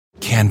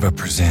Canva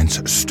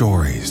presents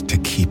stories to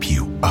keep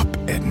you up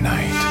at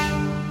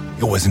night.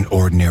 It was an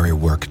ordinary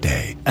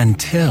workday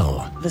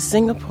until... The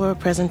Singapore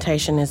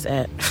presentation is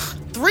at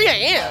 3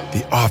 a.m.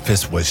 The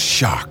office was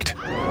shocked.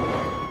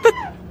 But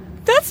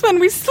that's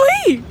when we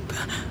sleep.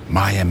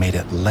 Maya made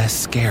it less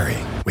scary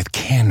with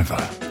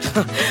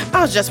Canva.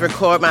 I'll just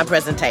record my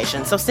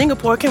presentation so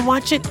Singapore can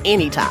watch it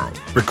anytime.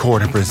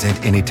 Record and present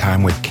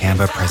anytime with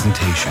Canva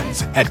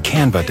presentations at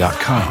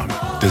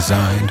canva.com.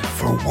 Designed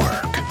for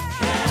work.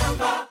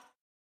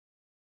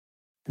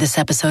 This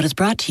episode is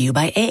brought to you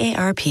by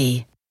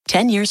AARP.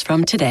 10 years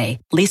from today,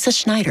 Lisa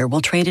Schneider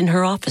will trade in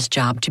her office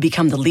job to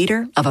become the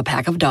leader of a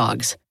pack of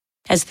dogs.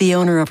 As the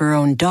owner of her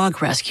own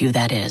dog rescue,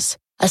 that is.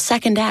 A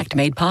second act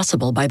made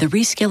possible by the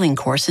reskilling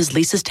courses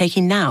Lisa's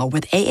taking now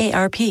with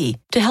AARP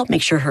to help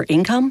make sure her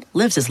income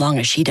lives as long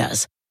as she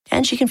does.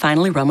 And she can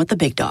finally run with the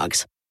big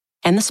dogs.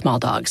 And the small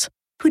dogs,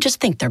 who just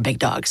think they're big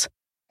dogs.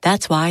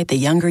 That's why the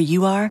younger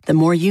you are, the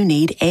more you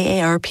need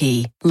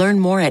AARP. Learn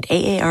more at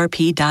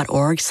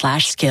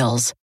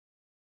aarp.org/skills.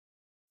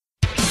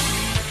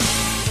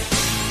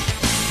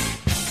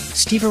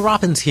 Steve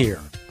Robbins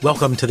here.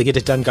 Welcome to the Get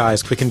It Done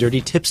Guys quick and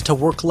dirty tips to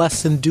work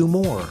less and do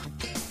more.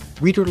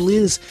 Reader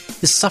Liz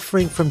is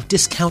suffering from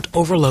discount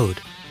overload.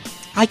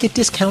 I get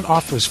discount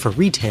offers for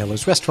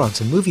retailers,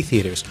 restaurants, and movie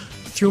theaters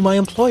through my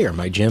employer,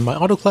 my gym, my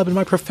auto club, and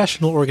my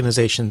professional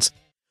organizations.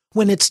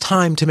 When it's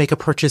time to make a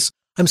purchase,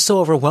 I'm so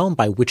overwhelmed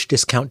by which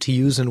discount to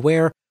use and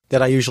where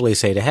that I usually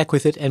say to heck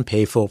with it and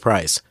pay full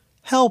price.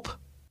 Help!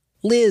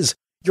 Liz,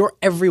 you're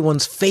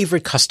everyone's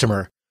favorite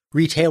customer.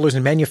 Retailers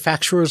and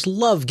manufacturers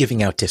love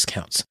giving out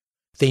discounts.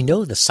 They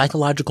know the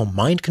psychological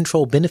mind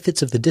control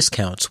benefits of the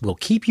discounts will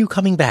keep you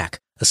coming back,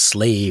 a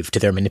slave to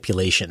their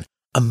manipulation,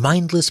 a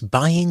mindless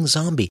buying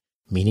zombie,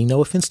 meaning no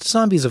offense to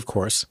zombies, of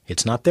course.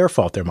 It's not their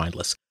fault they're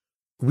mindless.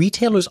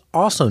 Retailers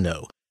also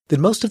know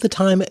that most of the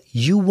time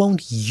you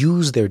won't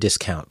use their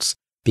discounts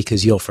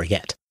because you'll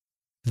forget.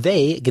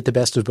 They get the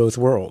best of both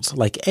worlds,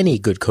 like any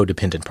good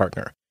codependent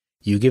partner.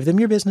 You give them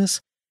your business,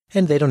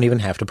 and they don't even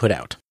have to put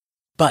out.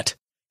 But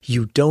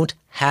you don't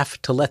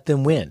have to let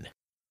them win.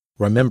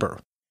 Remember,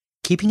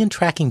 keeping and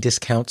tracking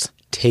discounts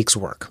takes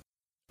work.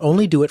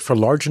 Only do it for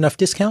large enough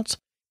discounts.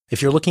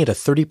 If you're looking at a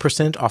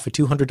 30% off a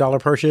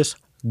 $200 purchase,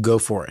 go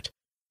for it.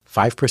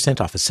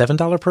 5% off a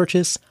 $7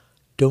 purchase,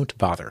 don't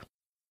bother.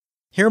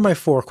 Here are my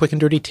 4 quick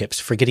and dirty tips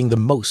for getting the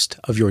most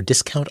of your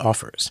discount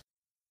offers.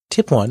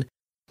 Tip 1,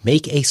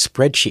 make a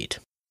spreadsheet.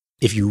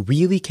 If you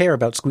really care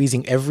about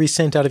squeezing every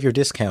cent out of your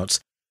discounts,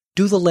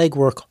 do the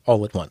legwork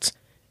all at once.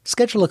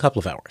 Schedule a couple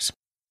of hours.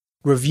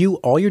 Review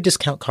all your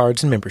discount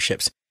cards and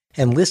memberships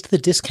and list the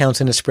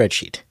discounts in a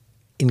spreadsheet.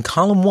 In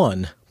column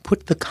 1,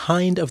 put the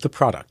kind of the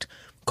product,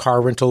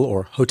 car rental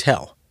or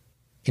hotel.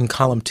 In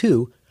column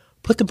 2,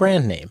 put the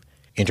brand name,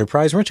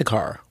 Enterprise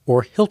Rent-A-Car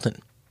or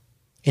Hilton.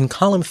 In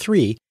column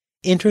 3,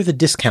 enter the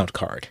discount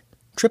card,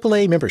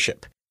 AAA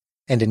membership.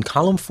 And in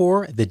column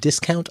 4, the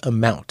discount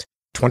amount,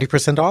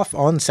 20% off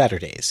on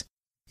Saturdays.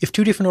 If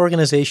 2 different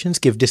organizations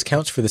give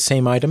discounts for the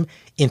same item,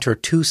 enter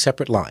 2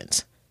 separate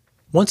lines.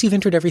 Once you've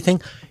entered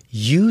everything,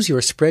 use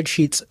your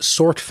spreadsheet's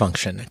sort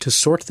function to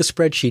sort the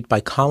spreadsheet by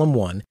column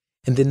 1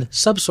 and then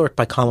subsort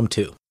by column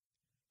 2.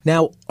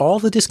 Now, all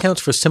the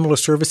discounts for similar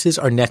services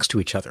are next to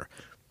each other.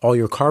 All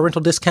your car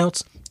rental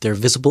discounts, they're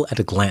visible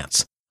at a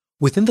glance.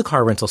 Within the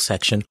car rental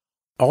section,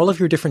 all of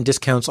your different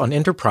discounts on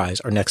Enterprise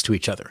are next to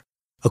each other.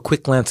 A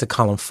quick glance at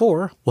column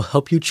 4 will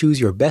help you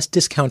choose your best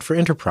discount for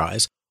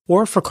Enterprise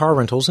or for car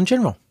rentals in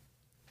general.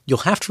 You'll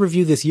have to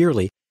review this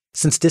yearly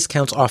since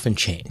discounts often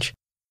change.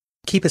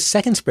 Keep a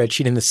second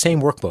spreadsheet in the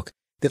same workbook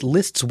that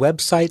lists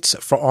websites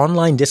for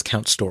online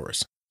discount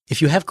stores.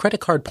 If you have credit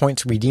card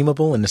points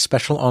redeemable in a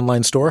special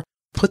online store,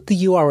 put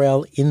the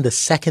URL in the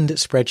second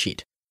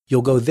spreadsheet.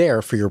 You'll go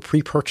there for your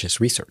pre-purchase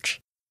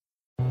research.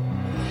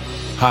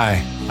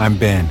 Hi, I'm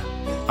Ben.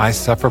 I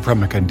suffer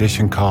from a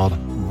condition called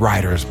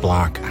writer's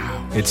block.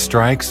 It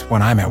strikes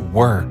when I'm at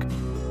work.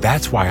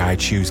 That's why I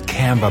choose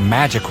Canva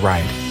Magic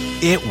Write.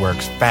 It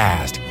works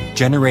fast,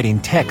 generating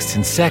texts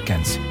in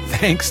seconds,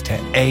 thanks to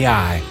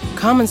AI.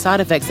 Common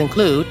side effects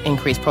include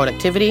increased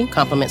productivity,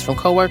 compliments from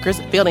coworkers,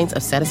 feelings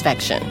of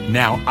satisfaction.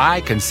 Now I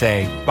can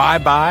say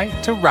bye-bye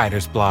to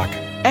writer's block.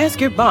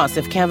 Ask your boss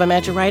if Canva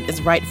Magic Write is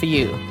right for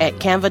you at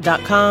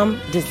canva.com,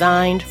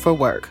 designed for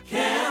work.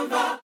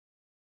 Canva.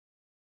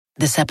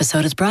 This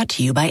episode is brought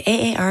to you by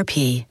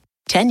AARP.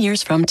 10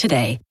 years from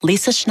today,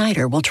 Lisa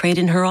Schneider will trade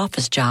in her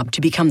office job to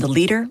become the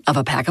leader of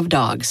a pack of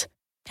dogs.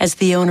 As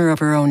the owner of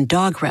her own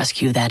dog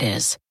rescue, that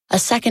is. A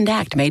second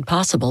act made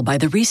possible by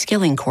the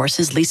reskilling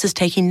courses Lisa's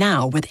taking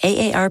now with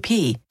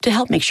AARP to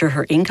help make sure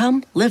her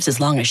income lives as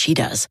long as she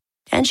does.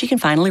 And she can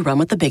finally run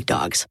with the big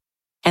dogs.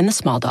 And the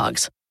small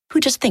dogs,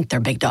 who just think they're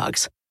big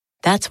dogs.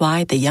 That's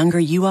why the younger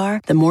you are,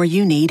 the more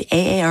you need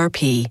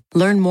AARP.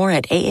 Learn more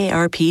at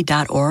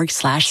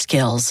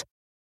aarp.org/skills.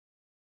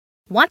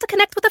 Want to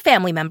connect with a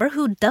family member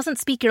who doesn't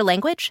speak your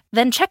language?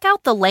 Then check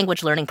out the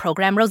language learning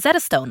program Rosetta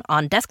Stone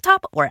on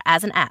desktop or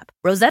as an app.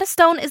 Rosetta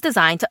Stone is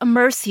designed to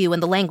immerse you in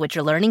the language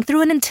you're learning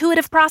through an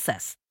intuitive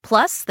process.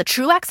 Plus, the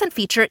True Accent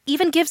feature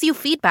even gives you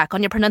feedback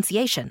on your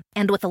pronunciation.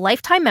 And with a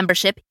lifetime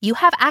membership, you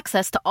have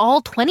access to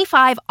all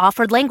 25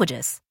 offered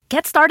languages.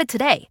 Get started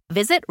today.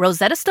 Visit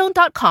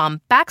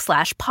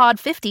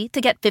rosettastone.com/pod50 to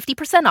get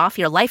 50% off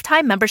your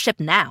lifetime membership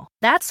now.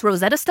 That's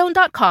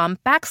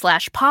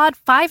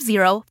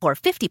rosettastone.com/pod50 for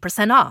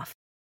 50% off.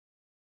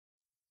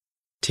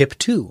 Tip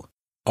 2.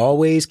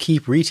 Always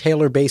keep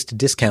retailer-based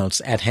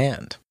discounts at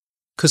hand.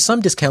 Because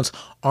some discounts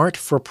aren't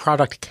for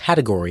product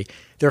category,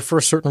 they're for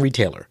a certain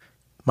retailer.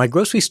 My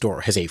grocery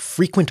store has a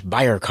frequent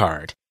buyer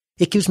card.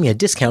 It gives me a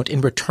discount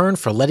in return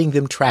for letting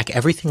them track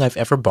everything I've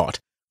ever bought,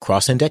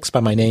 cross-index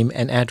by my name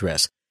and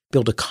address,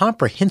 build a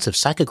comprehensive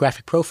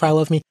psychographic profile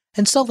of me,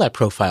 and sell that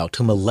profile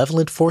to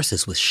malevolent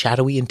forces with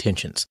shadowy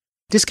intentions.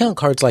 Discount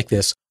cards like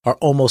this are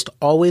almost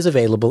always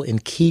available in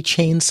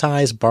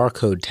keychain-size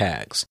barcode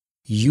tags.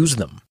 Use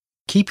them.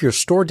 Keep your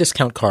store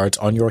discount cards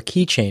on your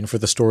keychain for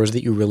the stores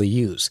that you really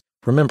use.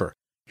 Remember,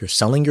 you're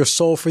selling your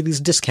soul for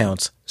these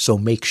discounts, so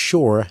make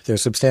sure they're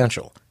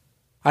substantial.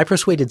 I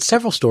persuaded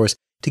several stores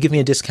to give me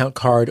a discount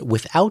card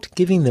without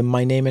giving them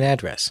my name and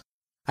address.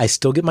 I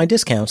still get my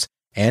discounts,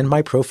 and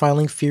my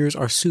profiling fears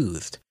are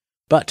soothed.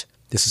 But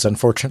this is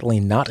unfortunately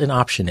not an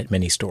option at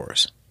many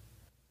stores.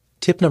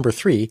 Tip number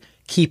 3,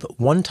 keep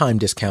one-time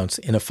discounts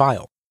in a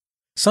file.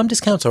 Some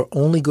discounts are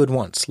only good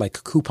once,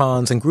 like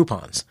coupons and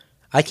Groupons.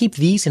 I keep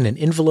these in an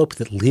envelope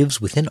that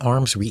lives within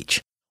arm's reach.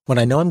 When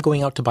I know I'm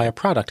going out to buy a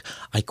product,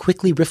 I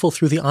quickly riffle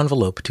through the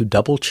envelope to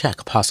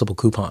double-check possible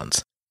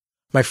coupons.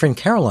 My friend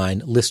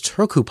Caroline lists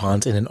her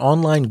coupons in an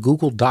online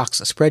Google Docs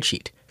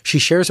spreadsheet. She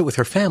shares it with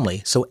her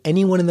family, so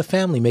anyone in the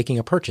family making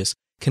a purchase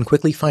can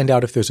quickly find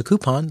out if there's a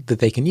coupon that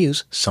they can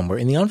use somewhere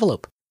in the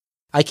envelope.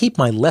 I keep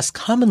my less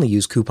commonly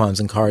used coupons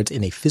and cards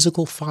in a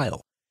physical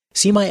file.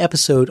 See my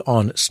episode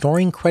on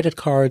storing credit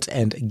cards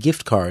and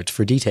gift cards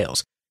for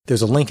details.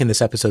 There's a link in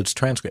this episode's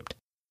transcript.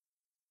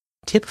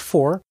 Tip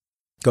 4.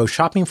 Go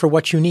shopping for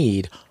what you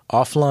need,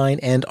 offline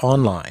and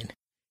online.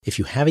 If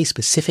you have a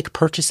specific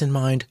purchase in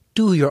mind,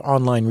 do your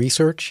online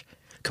research.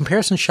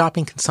 Comparison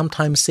shopping can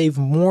sometimes save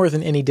more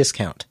than any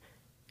discount.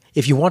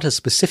 If you want a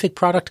specific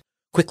product,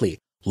 quickly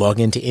log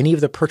into any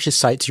of the purchase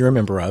sites you're a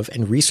member of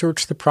and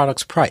research the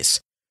product's price.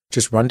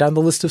 Just run down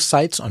the list of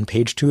sites on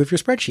page 2 of your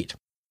spreadsheet.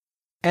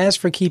 As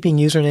for keeping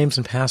usernames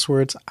and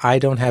passwords, I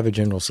don't have a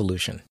general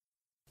solution.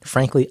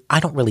 Frankly,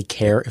 I don't really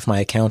care if my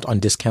account on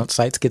discount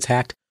sites gets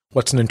hacked.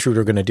 What's an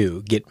intruder going to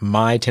do? Get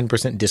my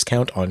 10%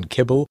 discount on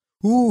Kibble?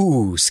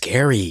 Ooh,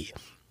 scary.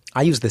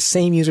 I use the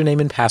same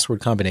username and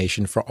password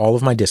combination for all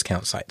of my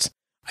discount sites.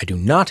 I do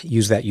not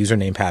use that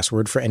username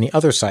password for any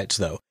other sites,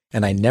 though,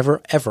 and I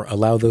never ever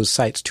allow those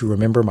sites to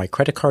remember my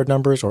credit card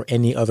numbers or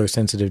any other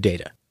sensitive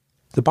data.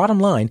 The bottom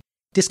line,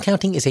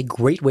 discounting is a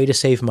great way to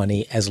save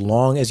money as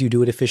long as you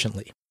do it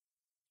efficiently.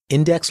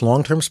 Index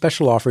long-term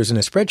special offers in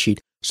a spreadsheet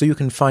so you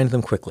can find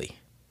them quickly.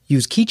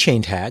 Use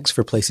keychain tags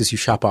for places you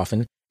shop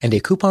often, and a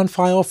coupon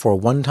file for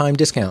one-time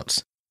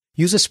discounts.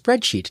 Use a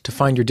spreadsheet to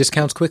find your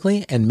discounts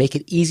quickly and make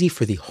it easy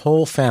for the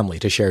whole family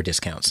to share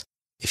discounts.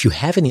 If you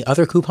have any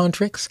other coupon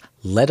tricks,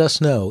 let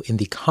us know in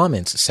the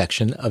comments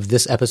section of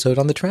this episode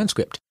on the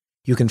transcript.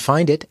 You can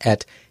find it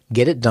at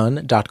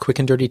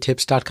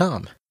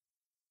getitdone.quickanddirtytips.com.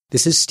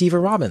 This is Steve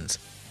Robbins.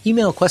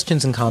 Email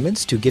questions and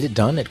comments to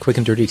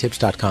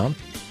getitdone@quickanddirtytips.com.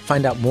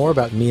 Find out more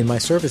about me and my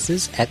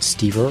services at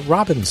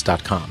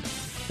steverobbins.com.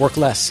 Work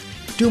less,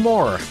 do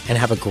more, and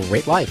have a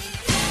great life.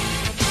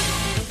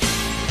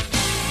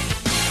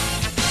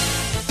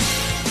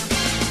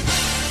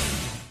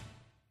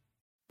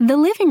 The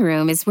living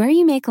room is where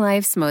you make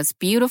life's most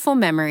beautiful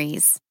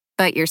memories.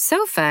 But your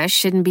sofa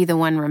shouldn't be the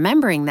one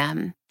remembering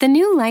them. The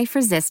new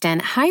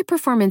life-resistant,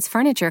 high-performance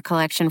furniture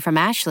collection from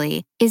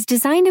Ashley is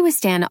designed to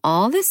withstand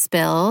all the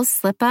spills,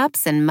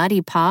 slip-ups, and muddy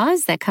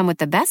paws that come with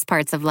the best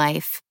parts of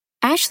life.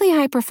 Ashley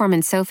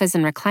high-performance sofas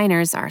and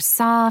recliners are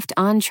soft,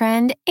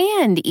 on-trend,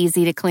 and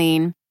easy to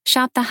clean.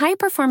 Shop the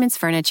high-performance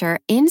furniture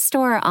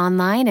in-store or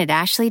online at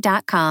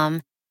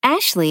ashley.com.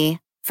 Ashley,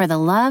 for the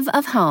love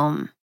of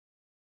home.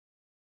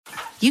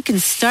 You can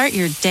start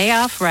your day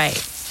off right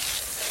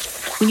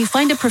when you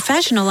find a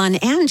professional on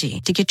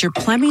Angie to get your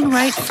plumbing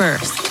right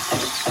first.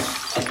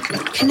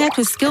 Connect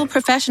with skilled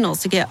professionals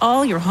to get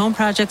all your home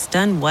projects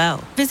done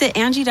well. Visit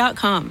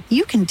Angie.com.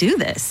 You can do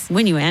this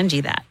when you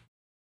Angie that.